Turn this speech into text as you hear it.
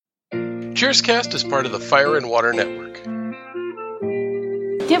Cheerscast is part of the Fire and Water Network.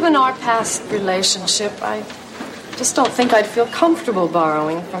 Given our past relationship, I just don't think I'd feel comfortable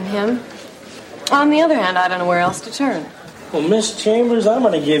borrowing from him. On the other hand, I don't know where else to turn. Well, Miss Chambers, I'm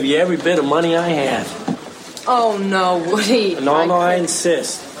going to give you every bit of money I have. Oh, no, Woody. No, I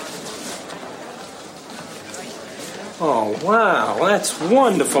insist. Oh, wow, that's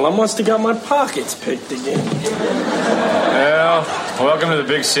wonderful. I must have got my pockets picked again. Well, welcome to the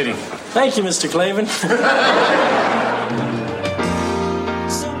big city. Thank you, Mr. Clavin.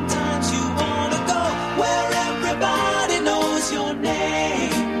 Sometimes you want to go where everybody knows your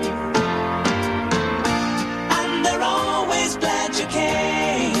name. And they're always glad you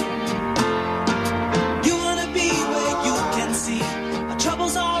came. You want to be where you can see our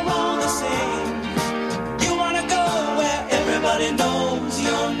troubles are all the same. You want to go where everybody knows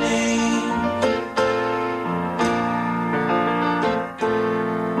your name.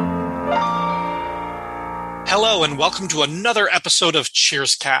 Hello and welcome to another episode of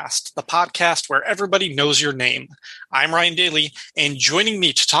Cheerscast, the podcast where everybody knows your name. I'm Ryan Daly, and joining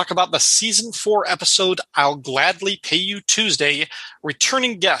me to talk about the Season 4 episode, I'll Gladly Pay You Tuesday,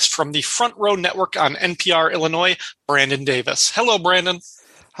 returning guest from the Front Row Network on NPR Illinois, Brandon Davis. Hello, Brandon.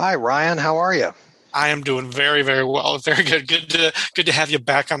 Hi, Ryan. How are you? I am doing very, very well. Very good. Good to have you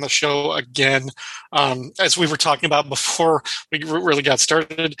back on the show again. As we were talking about before we really got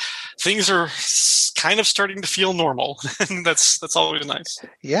started, things are kind of starting to feel normal, and that's always nice.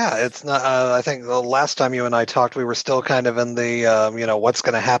 Yeah, it's not. I think the last time you and I talked, we were still kind of in the what's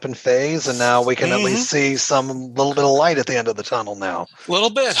going to happen phase, and now we can at least see some little bit of light at the end of the tunnel now. A little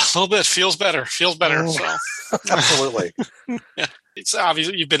bit feels better. So. Absolutely. Yeah. It's obvious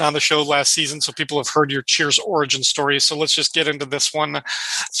you've been on the show last season, so people have heard your Cheers origin story. So let's just get into this one.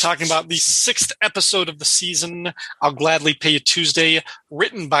 Talking about the 6th episode of the season, I'll Gladly Pay You Tuesday,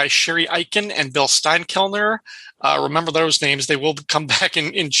 written by Sherry Eichen and Bill Steinkellner. Remember those names. They will come back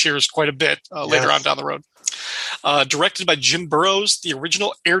in Cheers quite a bit later on down the road. Directed by Jim Burrows. The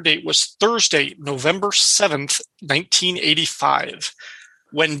original air date was Thursday, November 7th, 1985.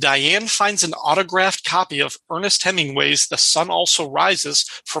 When Diane finds an autographed copy of Ernest Hemingway's The Sun Also Rises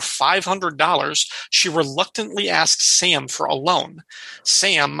for $500, she reluctantly asks Sam for a loan.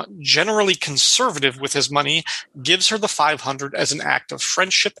 Sam, generally conservative with his money, gives her the $500 as an act of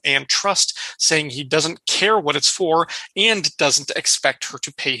friendship and trust, saying he doesn't care what it's for and doesn't expect her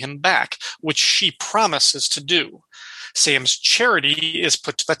to pay him back, which she promises to do. Sam's charity is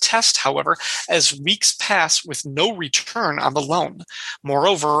put to the test, however, as weeks pass with no return on the loan.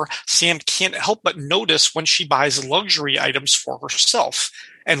 Moreover, Sam can't help but notice when she buys luxury items for herself.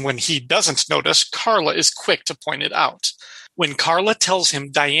 And when he doesn't notice, Carla is quick to point it out. When Carla tells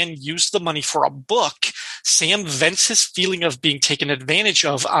him Diane used the money for a book, Sam vents his feeling of being taken advantage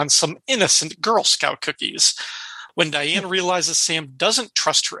of on some innocent Girl Scout cookies. When Diane realizes Sam doesn't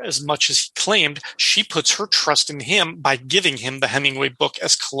trust her as much as he claimed, she puts her trust in him by giving him the Hemingway book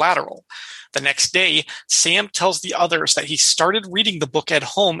as collateral. The next day, Sam tells the others that he started reading the book at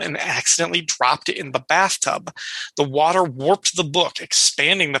home and accidentally dropped it in the bathtub. The water warped the book,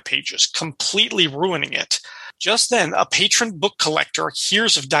 expanding the pages, completely ruining it. Just then, a patron book collector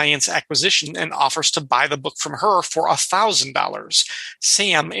hears of Diane's acquisition and offers to buy the book from her for $1,000.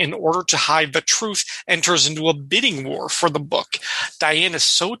 Sam, in order to hide the truth, enters into a bidding war for the book. Diane is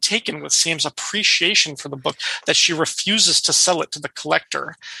so taken with Sam's appreciation for the book that she refuses to sell it to the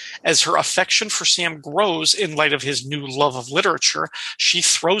collector. As her affection for Sam grows in light of his new love of literature, she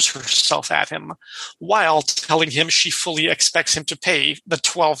throws herself at him, while telling him she fully expects him to pay the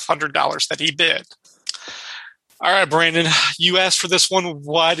 $1,200 that he bid. All right, Brandon, you asked for this one.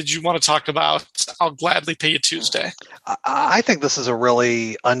 Why did you want to talk about I'll Gladly Pay You Tuesday? I think this is a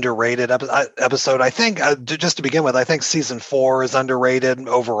really underrated episode. I think, just to begin with, I think Season 4 is underrated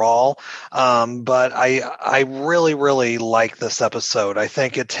overall. But I really, really like this episode. I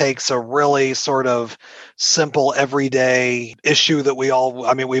think it takes a really sort of simple, everyday issue that we've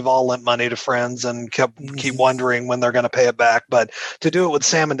all lent money to friends and keep wondering when they're going to pay it back. But to do it with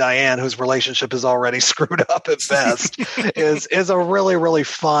Sam and Diane, whose relationship is already screwed up at best, is a really, really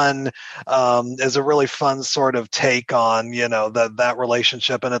fun sort of take on, that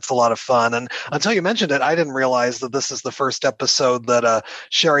relationship. And it's a lot of fun. And until you mentioned it, I didn't realize that this is the first episode that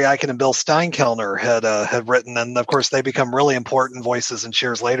Sherry Eichen and Bill Steinkellner had written. And of course, they become really important voices in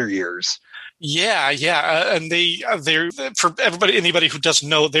Cheers' later years. Yeah, and they're for anybody who doesn't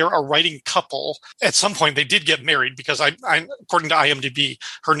know, they're a writing couple. At some point, they did get married because I according to IMDb,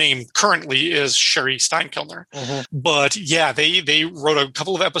 her name currently is Sherry Steinkellner. But yeah, they wrote a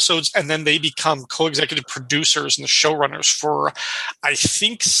couple of episodes and then they become co-executive producers and the showrunners for, I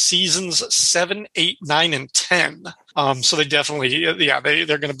think, seasons 7, 8, 9, and 10. So they definitely,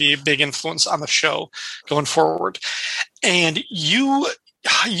 they're going to be a big influence on the show going forward. And you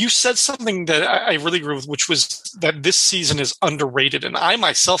said something that I really agree with, which was that this season is underrated. And I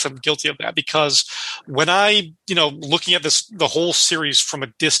myself am guilty of that because when I, looking at the whole series from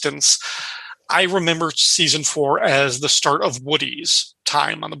a distance, I remember season 4 as the start of Woody's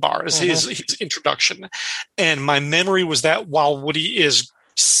time on the bar, as his introduction. And my memory was that while Woody is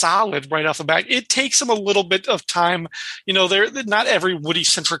solid right off the bat, it takes him a little bit of time. Not every Woody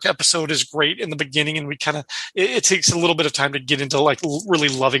centric episode is great in the beginning, and it takes a little bit of time to get into like really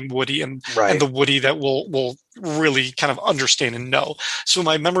loving Woody and the Woody that will really kind of understand and know. So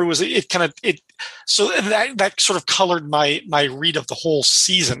my memory was so that sort of colored my read of the whole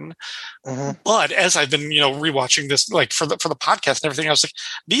season. But as I've been rewatching this, like for the podcast and everything, I was like,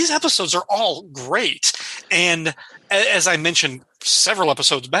 these episodes are all great. And as I mentioned several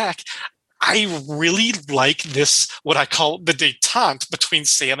episodes back, I really like this, what I call the detente between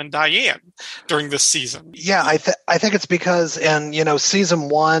Sam and Diane during this season. Yeah, I think it's because in, season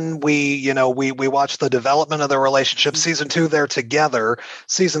 1, we watched the development of their relationship. Season 2, they're together.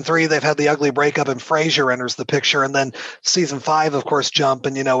 Season 3, they've had the ugly breakup and Frasier enters the picture. And then season 5, of course, jump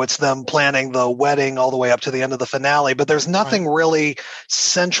and, it's them planning the wedding all the way up to the end of the finale. But there's nothing really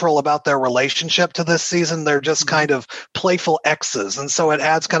central about their relationship to this season. They're just kind of playful exes. And so it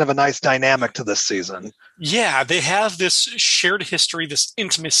adds kind of a nice dynamic to this season. Yeah, they have this shared history, this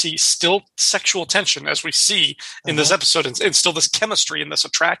intimacy, still sexual tension, as we see in this episode, and still this chemistry and this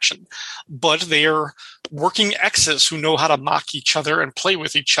attraction. But they're working exes who know how to mock each other and play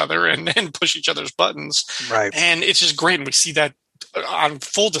with each other and push each other's buttons. Right. And it's just great. And we see that on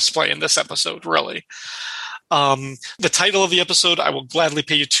full display in this episode, really. The title of the episode, "I Will Gladly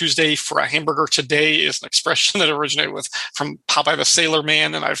Pay You Tuesday for a Hamburger Today," is an expression that originated from Popeye the Sailor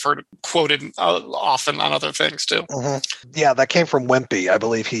Man, and I've heard it quoted often on other things too. Yeah, that came from Wimpy. I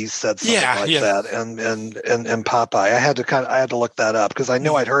believe he said something that, and Popeye. I had to look that up because I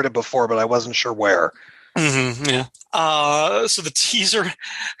knew I'd heard it before, but I wasn't sure where. Yeah. So the teaser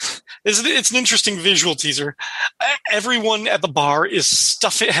it's an interesting visual teaser. Everyone at the bar is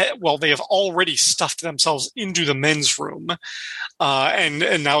stuffing. Well, they have already stuffed themselves into the men's room,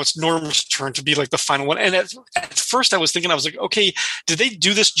 and now it's Norm's turn to be like the final one. And at first, I was like, okay, did they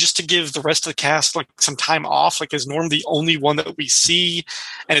do this just to give the rest of the cast like some time off? Like, is Norm the only one that we see,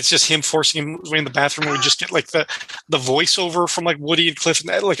 and it's just him forcing him away in the bathroom, and we just get like the voiceover from like Woody and Cliff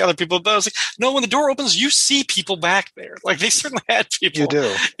and like other people? But I was like, no, when the door opens, you see people back there. Like they certainly had people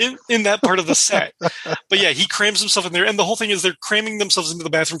in that part of the set. But yeah, he crams himself in there. And the whole thing is they're cramming themselves into the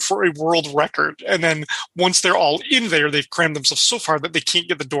bathroom for a world record. And then once they're all in there, they've crammed themselves so far that they can't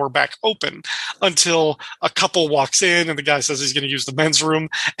get the door back open until a couple walks in and the guy says he's going to use the men's room.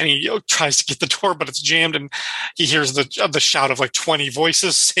 And he tries to get the door, but it's jammed. And he hears the shout of like 20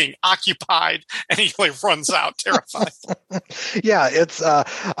 voices saying occupied. And he like runs out terrified. Yeah, it's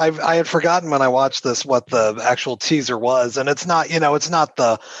I had forgotten when I watched this what the actual teaser was, and it's not in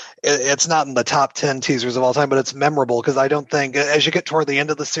the top 10 teasers of all time, but it's memorable because I don't think as you get toward the end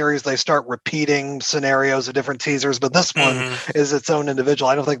of the series they start repeating scenarios of different teasers, but this one is its own individual.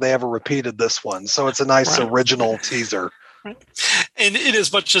 I don't think they ever repeated this one, so it's a nice original teaser. And in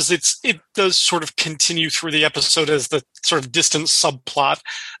as much as it does sort of continue through the episode as the sort of distant subplot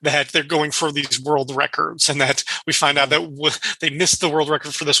that they're going for these world records, and that we find out that they missed the world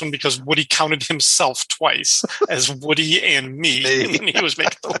record for this one because Woody counted himself twice as Woody and me when he was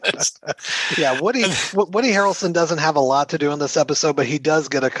making the list. Yeah, Woody Harrelson doesn't have a lot to do in this episode, but he does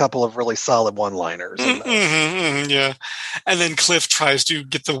get a couple of really solid one-liners. Yeah, and then Cliff tries to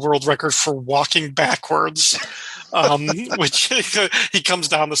get the world record for walking backwards. Which he comes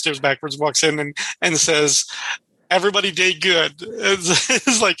down the stairs backwards, walks in and says, "Everybody day good."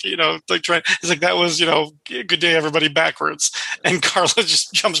 It's like, like he's like, "That was, good day, everybody backwards." And Carla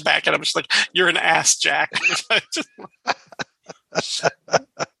just jumps back at him. She's like, "You're an ass, Jack."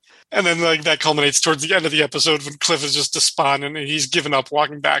 And then like that culminates towards the end of the episode when Cliff is just despondent and he's given up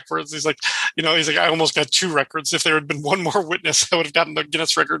walking backwards. He's like, I almost got 2 records. If there had been one more witness, I would have gotten the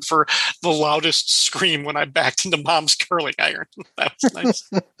Guinness record for the loudest scream when I backed into Mom's curling iron. That was nice.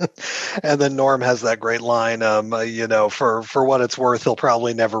 And then Norm has that great line, for what it's worth, he'll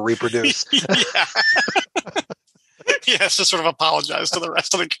probably never reproduce. Yeah. He has to sort of apologize to the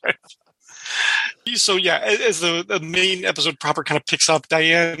rest of the cast. So yeah, as the main episode proper kind of picks up,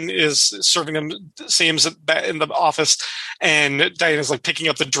 Diane is serving them Sam's in the office, and Diane is like picking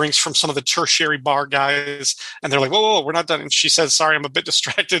up the drinks from some of the tertiary bar guys, and they're like, whoa, we're not done. And she says, sorry, I'm a bit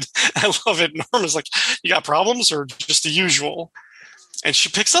distracted. I love it. Norm is like, you got problems or just the usual? And she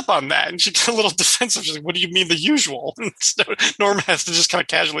picks up on that, and she gets a little defensive. She's like, what do you mean the usual? And so Norm has to just kind of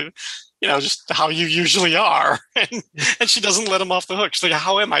casually, just how you usually are. And she doesn't let him off the hook. She's like,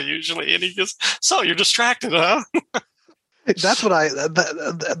 how am I usually? And he goes, so you're distracted, huh? That's what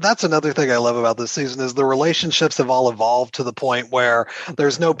that's another thing I love about this season is the relationships have all evolved to the point where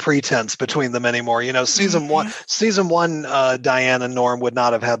there's no pretense between them anymore. Season one, Diane and Norm would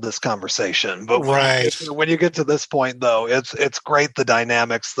not have had this conversation, but when you get to this point though, it's great. The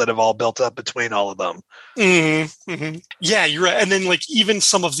dynamics that have all built up between all of them. Mm-hmm. Mm-hmm. Yeah, you're right. And then like even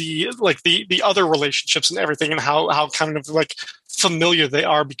some of the like the other relationships and everything, and how kind of like familiar they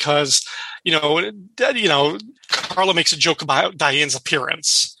are because Carla makes a joke about Diane's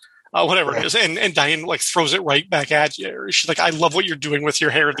appearance, whatever it is, and Diane like throws it right back at you. She's like, "I love what you're doing with your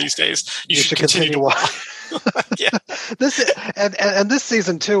hair these days. You should continue to watch." Yeah, this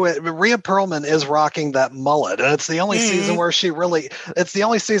season too, Rhea Perlman is rocking that mullet, and it's the only season where it's the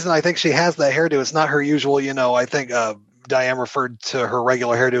only season I think she has that hairdo. It's not her usual, I think. Diane referred to her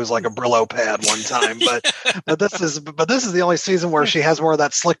regular hairdo as like a Brillo pad one time, but this is the only season where she has more of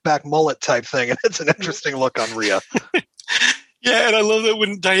that slick back mullet type thing, and it's an interesting look on Rhea. Yeah, and I love that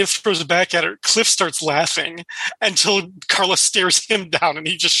when Diane throws it back at her, Cliff starts laughing until Carla stares him down, and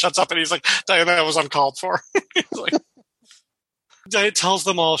he just shuts up, and he's like, "Diane, that was uncalled for." Like, Diane tells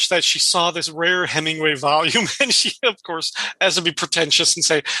them all that she saw this rare Hemingway volume, and she, of course, has to be pretentious and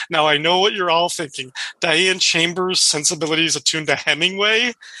say, now I know what you're all thinking. Diane Chambers' sensibilities attuned to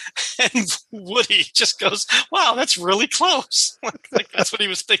Hemingway? And Woody just goes, wow, that's really close. Like that's what he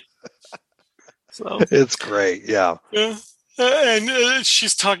was thinking. So it's great, yeah. And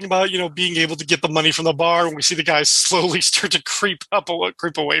she's talking about, being able to get the money from the bar, and we see the guys slowly start to creep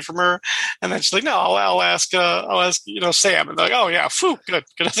away from her. And then she's like, "No, I'll ask, Sam." And they're like, "Oh yeah, phew, good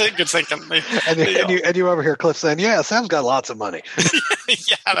thinking." And you overhear Cliff saying, "Yeah, Sam's got lots of money."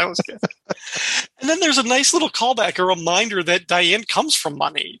 Yeah, that was good. And then there's a nice little callback, a reminder that Diane comes from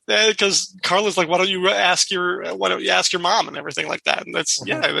money, because Carla's like, "Why don't you ask your mom?" and everything like that. And that's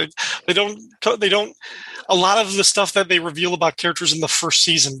they don't. A lot of the stuff that they reveal about characters in the first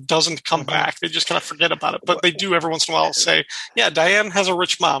season doesn't come back. They just kind of forget about it. But they do every once in a while say, yeah, Diane has a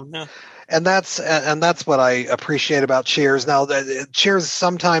rich mom. Yeah. And that's what I appreciate about Cheers. Now, Cheers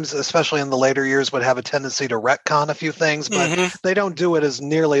sometimes, especially in the later years, would have a tendency to retcon a few things, but they don't do it as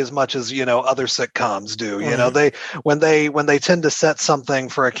nearly as much as other sitcoms do. They when they tend to set something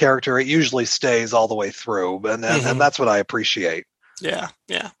for a character, it usually stays all the way through, and that's what I appreciate. Yeah,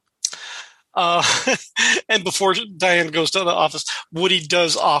 yeah. And before Diane goes to the office, Woody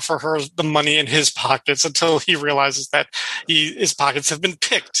does offer her the money in his pockets until he realizes that his pockets have been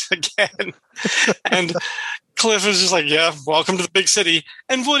picked again. And Cliff is just like, yeah, welcome to the big city.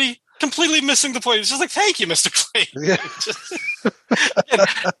 And Woody, completely missing the point, he's just like, thank you, Mr. Clay. Yeah.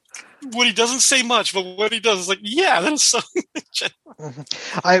 Woody doesn't say much, but what he does is like, yeah, that is so.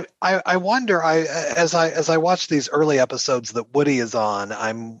 I wonder. As I watch these early episodes that Woody is on,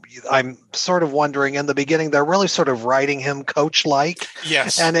 I'm sort of wondering. In the beginning, they're really sort of writing him Coach-like.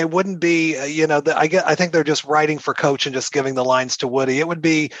 Yes, and it wouldn't be. I think they're just writing for Coach and just giving the lines to Woody. It would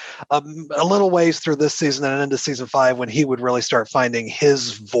be a little ways through this season and into season 5 when he would really start finding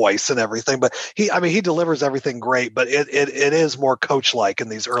his voice and everything. But he delivers everything great, but it is more Coach-like in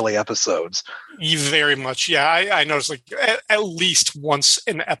these early episodes. Very much, yeah. I noticed like at least once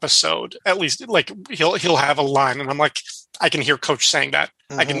an episode, at least like he'll have a line, and I'm like, I can hear Coach saying that.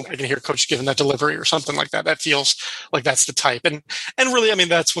 I can hear Coach giving that delivery or something like that. That feels like that's the type, and really, I mean,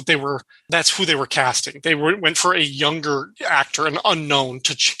 that's who they were casting. They went for a younger actor, an unknown,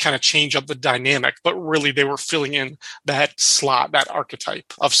 to kind of change up the dynamic, but really they were filling in that slot, that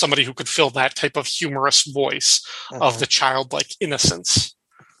archetype of somebody who could fill that type of humorous voice of the childlike innocence.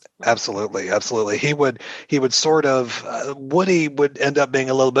 Absolutely. He would sort of Woody would end up being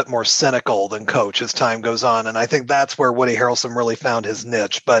a little bit more cynical than Coach as time goes on, and I think that's where Woody Harrelson really found his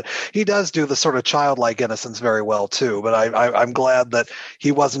niche. But he does do the sort of childlike innocence very well too. But I'm glad that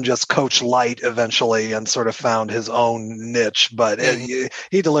he wasn't just Coach light eventually and sort of found his own niche. But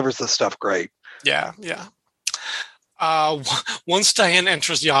he delivers the stuff great. Yeah, yeah. Once Diane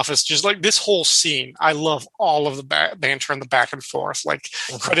enters the office, just like this whole scene, I love all of the banter and the back and forth. Like,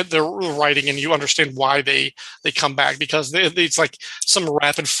 credit the writing, and you understand why they come back, because it's like some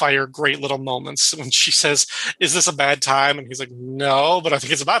rapid fire, great little moments. When she says, "Is this a bad time?" and he's like, "No, but I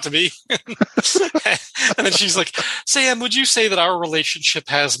think it's about to be." And then she's like, "Sam, would you say that our relationship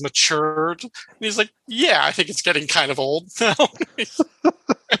has matured?" And he's like, "Yeah, I think it's getting kind of old now."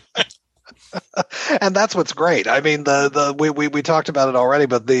 And that's what's great. I mean, we talked about it already,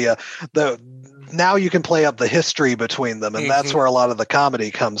 but the now you can play up the history between them, and that's where a lot of the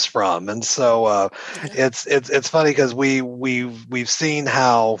comedy comes from. And so it's funny because we've seen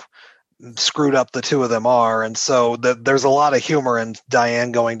how screwed up the two of them are, and so there's a lot of humor in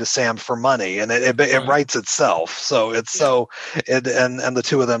Diane going to Sam for money, and it writes itself. So and the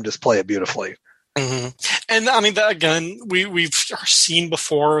two of them just play it beautifully. Mm-hmm. And I mean, again, we've seen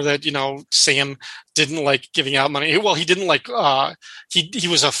before that, Sam didn't like giving out money. Well, he didn't like, he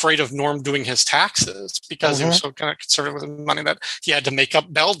was afraid of Norm doing his taxes because he was so kind of conservative with the money that he had to make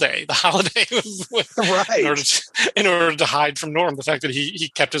up Bell Day, the holiday, right, in order to hide from Norm the fact that he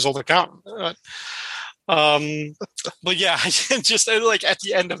kept his old accountant. But yeah, just like at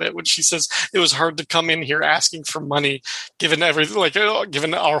the end of it, when she says it was hard to come in here asking for money, given everything,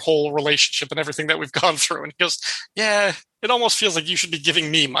 given our whole relationship and everything that we've gone through, and he goes, "Yeah, it almost feels like you should be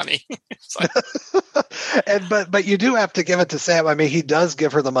giving me money." But you do have to give it to Sam. I mean, he does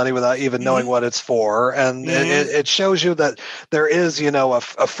give her the money without even knowing what it's for, and it shows you that there is,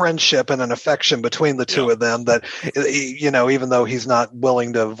 a friendship and an affection between the two of them. That even though he's not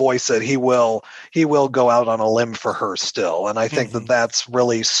willing to voice it, he will go out on a limb for her still. And I think that's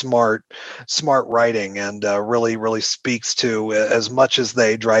really smart writing, and really, really speaks to, as much as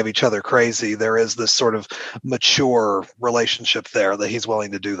they drive each other crazy, there is this sort of mature relationship there that he's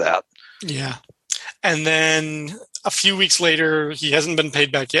willing to do that. Yeah. And then a few weeks later, he hasn't been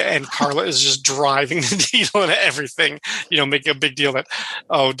paid back yet, and Carla is just driving the needle into everything, making a big deal that,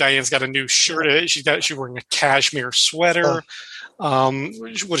 Diane's got a new shirt. She's wearing a cashmere sweater.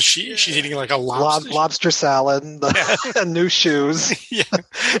 What is she? She's eating like a lobster salad and new shoes. Yeah.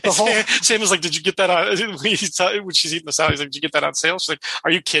 Sam is like, "Did you get that on?" When she's eating the salad, he's like, "Did you get that on sale?" She's like,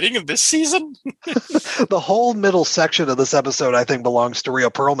 "Are you kidding? In this season?" The whole middle section of this episode, I think, belongs to Rhea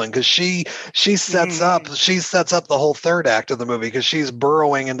Perlman, because she sets up the whole third act of the movie, because she's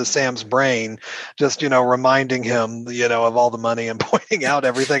burrowing into Sam's brain, just reminding him of all the money and pointing out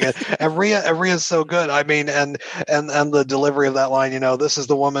everything. And Rhea's so good. I mean, and the delivery of that line, "This is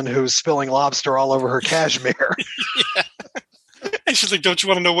the woman who's spilling lobster all over her cashmere." Yeah. And she's like, "Don't you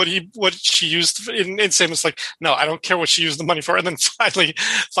want to know what she used?" And Sam is like, "No, I don't care what she used the money for." And then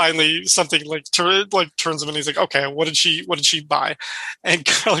finally, something like turns him, and he's like, "Okay, what did she buy?" And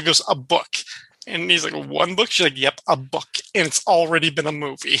Carla goes, "A book." And he's like, "One book?" She's like, "Yep, a book, and it's already been a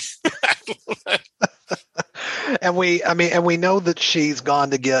movie." And we know that she's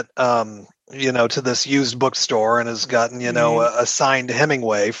gone to get to this used bookstore and has gotten a signed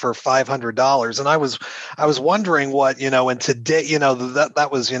Hemingway for $500. And I was wondering what and today that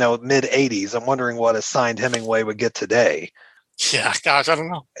was mid '80s. I'm wondering what a signed Hemingway would get today. Yeah, gosh, I don't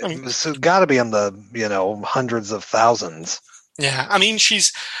know. It's got to be in the hundreds of thousands. Yeah, I mean, she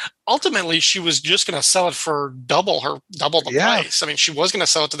was just going to sell it for double the price. I mean, she was going to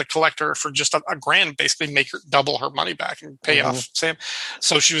sell it to the collector for just a $1,000, basically make her double her money back and pay off Sam.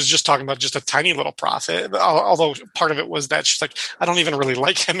 So she was just talking about just a tiny little profit. Although part of it was that she's like, "I don't even really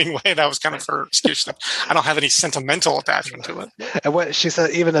like Hemingway." That was kind of her excuse. That I don't have any sentimental attachment to it. And what she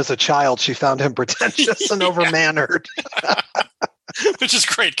said, even as a child, she found him pretentious and overmannered, which is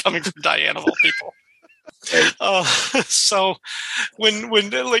great coming from Diane of all people. So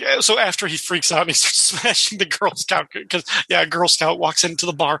so after he freaks out and he starts smashing the Girl Scout, because a Girl Scout walks into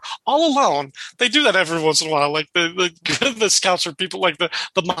the bar all alone. They do that every once in a while. Like the Scouts or people like the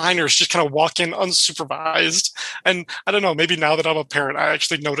minors just kind of walk in unsupervised. And I don't know, maybe now that I'm a parent, I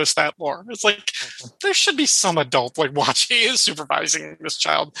actually notice that more. It's like there should be some adult like watching, supervising this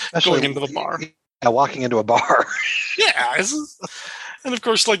child going into the bar. Walking into a bar. Yeah. And of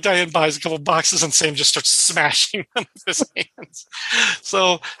course, like Diane buys a couple boxes, and Sam just starts smashing them with his hands.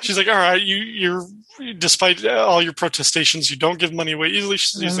 So she's like, "All right, you're despite all your protestations, you don't give money away easily."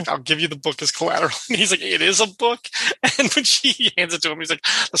 She's like, "I'll give you the book as collateral." And he's like, "It is a book." And when she hands it to him, he's like,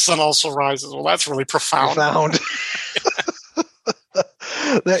 "The sun also rises." Well, that's really profound.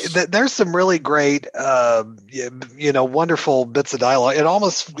 There's some really great, wonderful bits of dialogue. It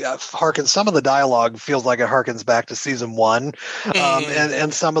almost harkens. Some of the dialogue feels like it harkens back to season 1,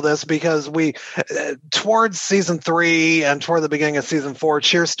 and some of this because we, towards season 3 and toward the beginning of season 4,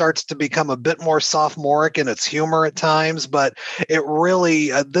 Cheers starts to become a bit more sophomoric in its humor at times. But it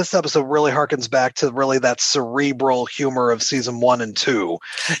really, this episode really harkens back to really that cerebral humor of season 1 and 2,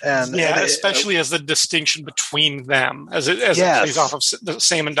 and especially as the distinction between them as it plays off of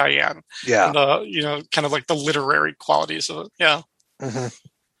Sam and Diane. Yeah. And kind of like the literary qualities of it. Yeah. Mm-hmm.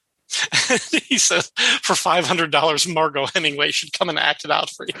 He says, for $500, Margot Hemingway should come and act it out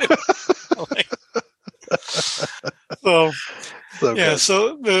for you. So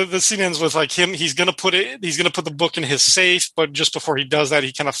the scene ends with like him. He's gonna put the book in his safe, but just before he does that,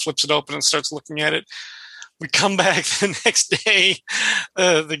 he kind of flips it open and starts looking at it. We come back the next day.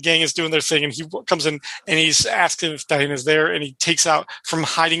 The gang is doing their thing, and he comes in and he's asking if Diane is there, and he takes out from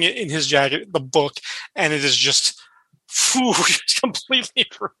hiding it in his jacket the book, and it is just completely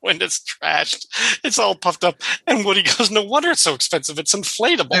ruined. It's trashed. It's all puffed up. And Woody goes, "No wonder it's so expensive. It's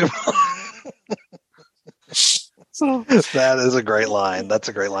inflatable." So that is a great line. That's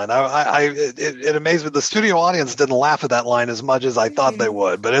a great line. It amazed me. The studio audience didn't laugh at that line as much as I thought they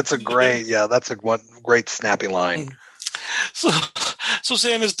would, but it's a great, that's a great snappy line. So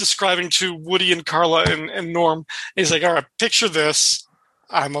Sam is describing to Woody and Carla and Norm. He's like, all right, picture this.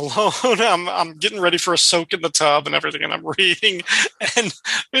 I'm alone. I'm getting ready for a soak in the tub and everything, and I'm reading. And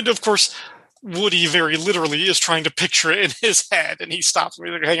of course, Woody very literally is trying to picture it in his head, and he stops me.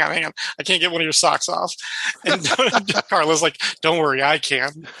 Like, hang on, I can't get one of your socks off. And Carla's like, "Don't worry, I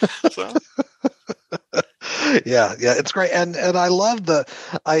can." So. Yeah, it's great, and I love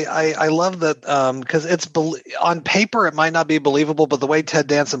I love that because it's on paper it might not be believable, but the way Ted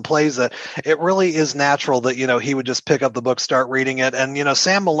Danson plays it, it really is natural that he would just pick up the book, start reading it, and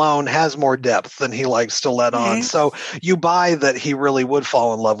Sam Malone has more depth than he likes to let on, so you buy that he really would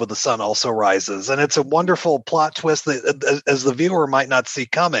fall in love with The Sun Also Rises, and it's a wonderful plot twist that as the viewer might not see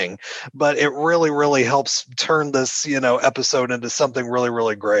coming, but it really, really helps turn this episode into something really,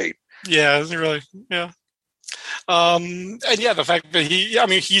 really great. Yeah, really, yeah. And the fact that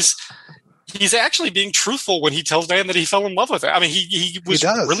he's actually being truthful when he tells Diane that he fell in love with her. I mean, he was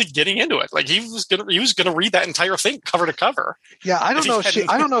really getting into it. Like he was gonna read that entire thing cover to cover. Yeah, I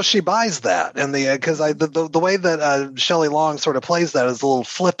don't know if she buys that, and because the way that Shelley Long sort of plays that is a little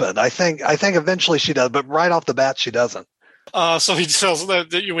flippant. I think eventually she does, but right off the bat she doesn't. So he tells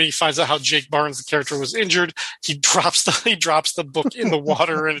that when he finds out how Jake Barnes, the character, was injured, he drops the book in the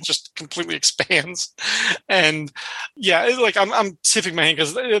water and it just completely expands. And I'm tipping my hand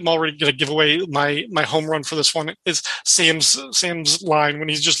because I'm already going to give away my home run for this one. Is Sam's line when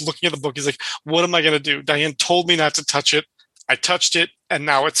he's just looking at the book. He's like, "What am I going to do? Diane told me not to touch it. I touched it, and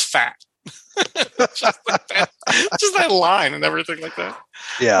now it's fat." just that line and everything like that.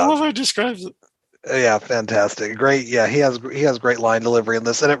 Yeah, I love how he describes it. Yeah, fantastic. Great. Yeah, he has great line delivery in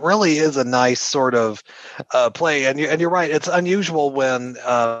this, and it really is a nice sort of play. And you're right. It's unusual when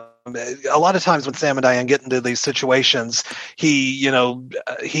a lot of times when Sam and Diane get into these situations, he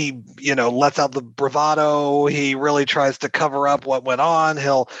lets out the bravado. He really tries to cover up what went on.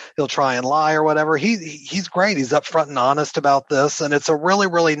 He'll try and lie or whatever. He's great. He's upfront and honest about this, and it's a really,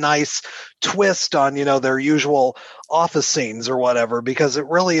 really nice twist on their usual office scenes or whatever, because it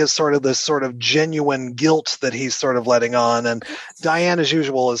really is sort of this sort of genuine guilt that he's sort of letting on. And Diane, as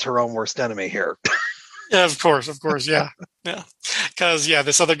usual, is her own worst enemy here. Yeah, of course, yeah. Because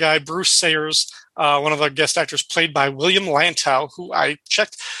this other guy, Bruce Sayers, one of the guest actors, played by William Lantow, who I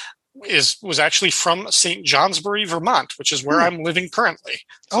checked was actually from St. Johnsbury, Vermont, which is where I'm living currently.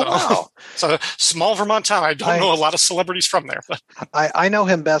 So, wow! It's a small Vermont town. I don't know a lot of celebrities from there, but I know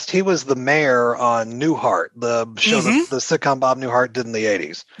him best. He was the mayor on Newhart, the show that the sitcom Bob Newhart did in the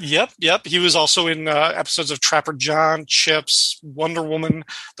 80s. Yep. He was also in episodes of Trapper John, Chips, Wonder Woman,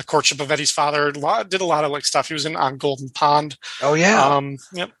 The Courtship of Eddie's Father. Did a lot of stuff. He was in On Golden Pond. Oh yeah.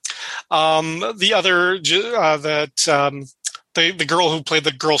 Yep. The other the girl who played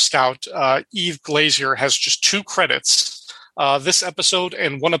the Girl Scout, Eve Glazier, has just 2 credits this episode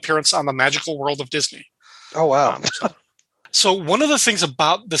and 1 appearance on The Magical World of Disney. Oh, wow. So one of the things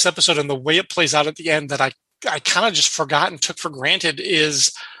about this episode and the way it plays out at the end that I kind of just forgot and took for granted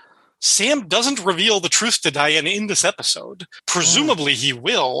is Sam doesn't reveal the truth to Diane in this episode. Presumably he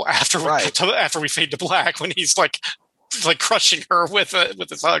will after we fade to black when he's like crushing her with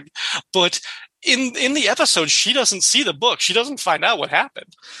his hug. But in the episode, she doesn't see the book. She doesn't find out what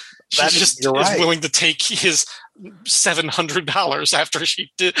happened. She is willing to take his $700 after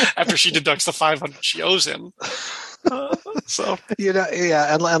she deducts the $500 she owes him. So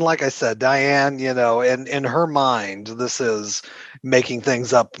Yeah, and like I said, Diane, in her mind, this is making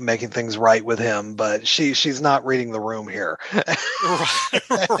things up, making things right with him, but she's not reading the room here.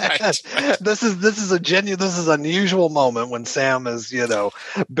 Right. This is an unusual moment when Sam is,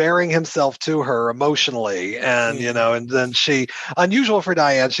 bearing himself to her emotionally, and and then unusual for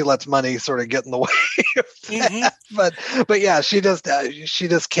Diane, she lets money sort of get in the way of that. But yeah, she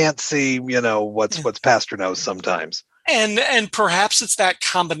just can't see, what's past her nose sometimes. And perhaps it's that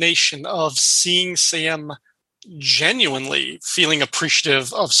combination of seeing Sam genuinely feeling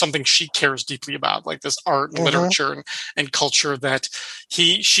appreciative of something she cares deeply about, like this art and literature and culture that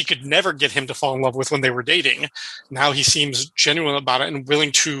she could never get him to fall in love with when they were dating. Now he seems genuine about it and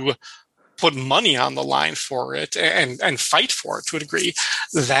willing to put money on the line for it and fight for it to a degree.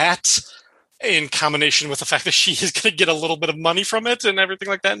 That, in combination with the fact that she is going to get a little bit of money from it and everything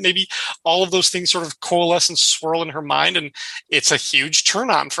like that, maybe all of those things sort of coalesce and swirl in her mind, and it's a huge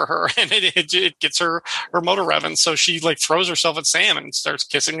turn on for her, and it gets her motor revving. So she throws herself at Sam and starts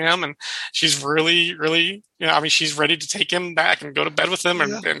kissing him, and she's really, really, she's ready to take him back and go to bed with him,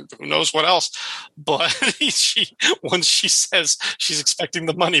 and who knows what else. But once she says she's expecting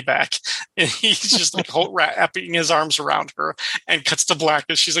the money back, and he's just wrapping his arms around her, and cuts to black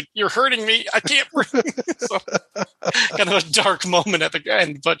as she's like, "You're hurting me. I can't breathe." So, kind of a dark moment at the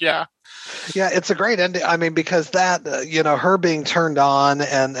end, but yeah. Yeah, it's a great ending. I mean, because that, her being turned on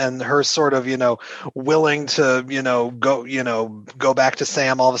and her sort of, willing to, go back to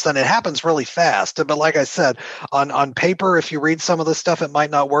Sam all of a sudden, it happens really fast. But like I said, on paper, if you read some of the stuff, it might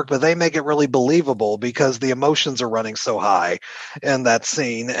not work, but they make it really believable because the emotions are running so high in that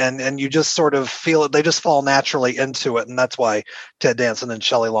scene. And you just sort of feel it. They just fall naturally into it. And that's why Ted Danson and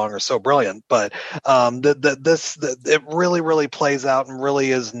Shelley Long are so brilliant. But it really, really plays out and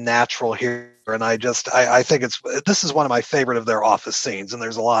really is natural here. And I think this is one of my favorite of their office scenes, and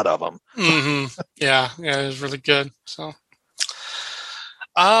there's a lot of them. Yeah, it was really good. So,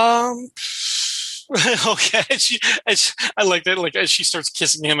 okay, I like that. Like as she starts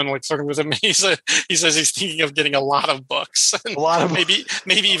kissing him and flirting with him, he says he's thinking of getting a lot of books, a lot of maybe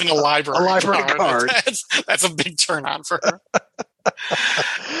even a library card. That's a big turn on for her.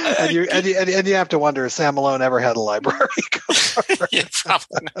 and you have to wonder, if Sam Malone ever had a library card? Yeah,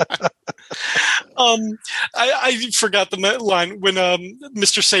 probably not. I forgot the line when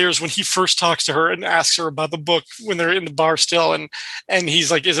Mr. Sayers, when he first talks to her and asks her about the book when they're in the bar still, and he's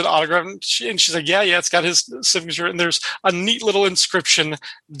like, "Is it autographed?" And she's like, "Yeah, it's got his signature." And there's a neat little inscription: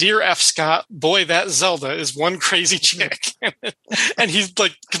 "Dear F. Scott, boy, that Zelda is one crazy chick." And he's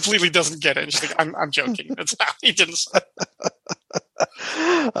completely doesn't get it. And she's like, "I'm joking. That's how he didn't."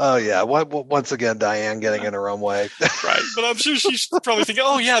 Oh yeah, once again, Diane getting in her own way. Right, but I'm sure she's probably thinking,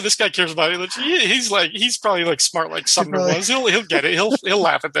 "Oh yeah, this guy cares about it. He's probably smart like Sumner was. He'll get it. He'll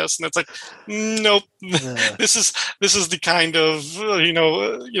laugh at this." And it's like, nope. Yeah. This is the kind of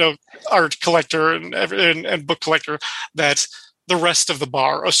art collector and book collector that the rest of the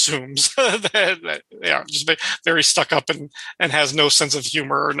bar assumes that they are just very stuck up and has no sense of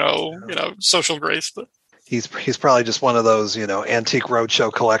humor or no social grace, but. He's probably just one of those, antique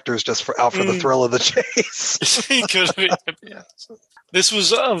roadshow collectors just out for the thrill of the chase. He could be. Yeah. This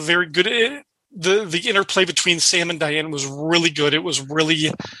was a very good. The interplay between Sam and Diane was really good. It was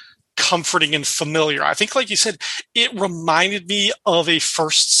really comforting and familiar. I think, like you said, it reminded me of a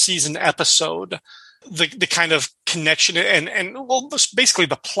first season episode. The kind of connection and basically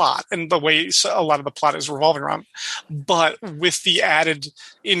the plot and the way a lot of the plot is revolving around, but with the added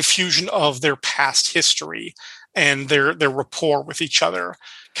infusion of their past history and their rapport with each other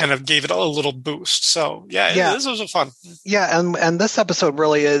kind of gave it a little boost. So this was fun. Yeah. And this episode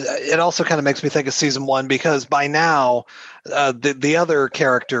really is, it also kind of makes me think of season one, because by now the other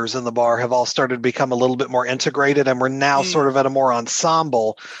characters in the bar have all started to become a little bit more integrated, and we're now sort of at a more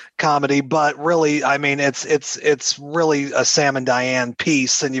ensemble comedy. But really, I mean, it's really a Sam and Diane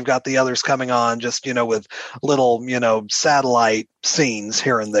piece, and you've got the others coming on just, with little, satellite scenes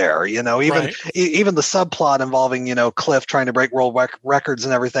here and there, even the subplot involving, Cliff trying to break world records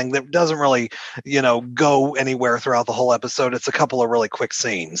and everything that doesn't really, go anywhere throughout the whole episode. It's a couple of really quick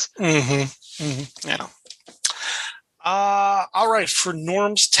scenes. Yeah. All right. For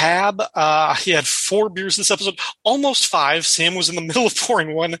Norm's tab, he had 4 beers this episode, almost 5. Sam was in the middle of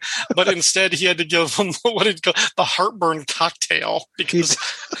pouring one, but instead he had to give him the heartburn cocktail because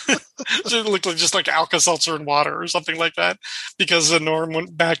it looked just like Alka-Seltzer and water or something like that, because Norm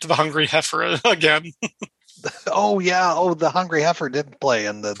went back to the Hungry Heifer again. Oh yeah. Oh, the Hungry Heifer did play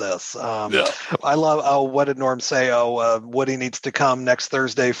into this. I love. Oh, what did Norm say? Oh, Woody needs to come next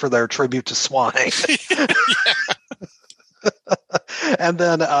Thursday for their tribute to swine. And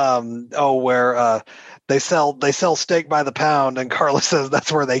then, where they sell steak by the pound, and Carla says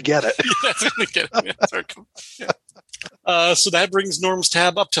that's where they get it. That's where they get it. Yeah. So that brings Norm's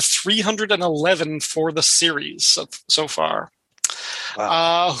tab up to 311 for the series so far.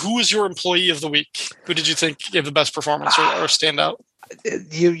 Wow. Who is your employee of the week? Who did you think gave the best performance or stand out?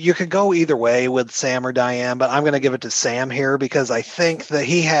 You could go either way with Sam or Diane, but I'm going to give it to Sam here because I think that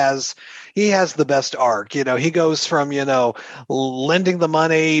he has the best arc. He goes from, lending the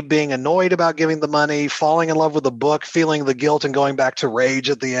money, being annoyed about giving the money, falling in love with the book, feeling the guilt, and going back to rage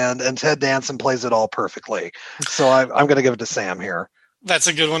at the end. And Ted Danson plays it all perfectly. So I'm going to give it to Sam here. That's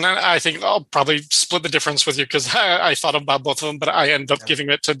a good one. I think I'll probably split the difference with you because I thought about both of them, but I ended up giving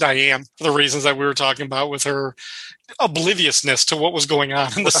it to Diane for the reasons that we were talking about with her obliviousness to what was going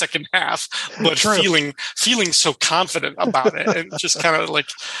on in the second half, but feeling so confident about it, and just kind of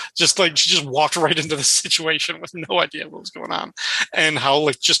she just walked right into the situation with no idea what was going on, and how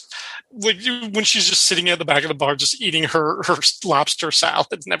when she's just sitting at the back of the bar just eating her lobster salad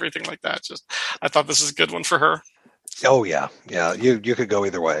and everything like that. I thought this is a good one for her. Oh yeah. You could go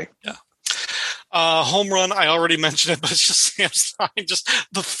either way. Yeah. Home run, I already mentioned it, but it's just Sam's line, just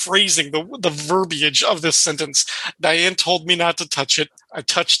the phrasing, the verbiage of this sentence. Diane told me not to touch it. I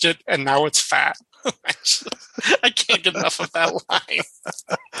touched it, and now it's fat. I can't get enough of that line.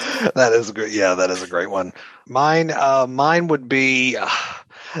 That is great. Yeah, that is a great one. Mine would be.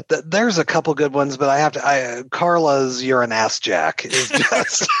 There's a couple good ones, but I have to. Carla's "You're an ass jack" is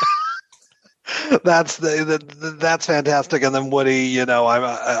just. That's fantastic. And then Woody,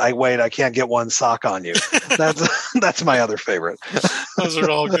 I can't get one sock on you. That's my other favorite. Those are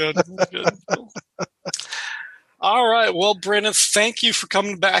all good. All right. Well, Brandon, thank you for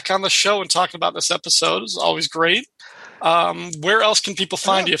coming back on the show and talking about this episode. It's always great. Where else can people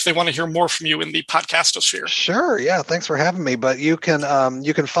find you if they want to hear more from you in the podcastosphere? Sure. Yeah. Thanks for having me. But you can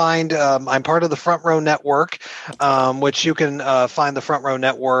find, I'm part of the Front Row Network, which you can find the Front Row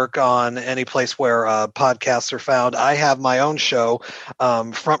Network on any place where podcasts are found. I have my own show,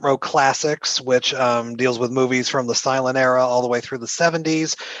 Front Row Classics, which deals with movies from the silent era all the way through the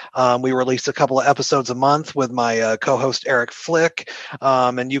 70s. We release a couple of episodes a month with my co-host Eric Flick.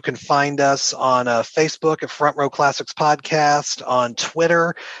 And you can find us on Facebook at Front Row Classics Podcast, on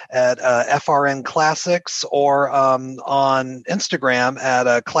Twitter at FRN Classics, or on Instagram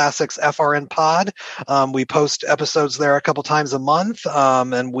at Classics FRN Pod. We post episodes there a couple times a month,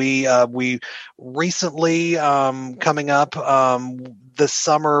 and we recently coming up this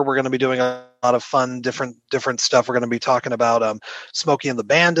summer we're going to be doing a lot of fun different stuff. We're going to be talking about Smokey and the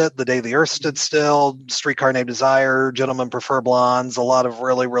Bandit, The Day the Earth Stood Still, Streetcar Named Desire, Gentlemen Prefer Blondes, a lot of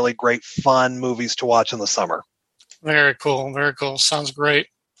really, really great fun movies to watch in the summer. Very cool. Very cool. Sounds great.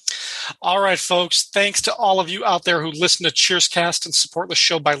 All right, folks. Thanks to all of you out there who listen to Cheerscast and support the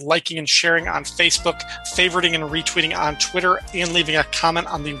show by liking and sharing on Facebook, favoriting and retweeting on Twitter, and leaving a comment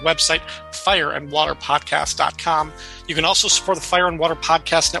on the website fireandwaterpodcast.com. You can also support the Fire and Water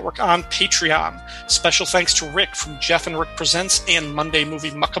Podcast Network on Patreon. Special thanks to Rick from Jeff and Rick Presents and Monday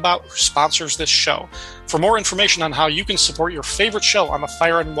Movie Muckabout, who sponsors this show. For more information on how you can support your favorite show on the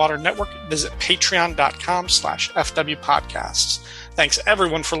Fire and Water Network, visit patreon.com/FWPodcasts. Thanks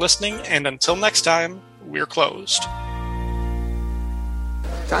everyone for listening, and until next time, we're closed.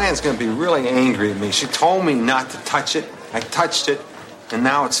 Diane's going to be really angry at me. She told me not to touch it. I touched it, and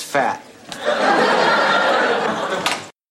now it's fat.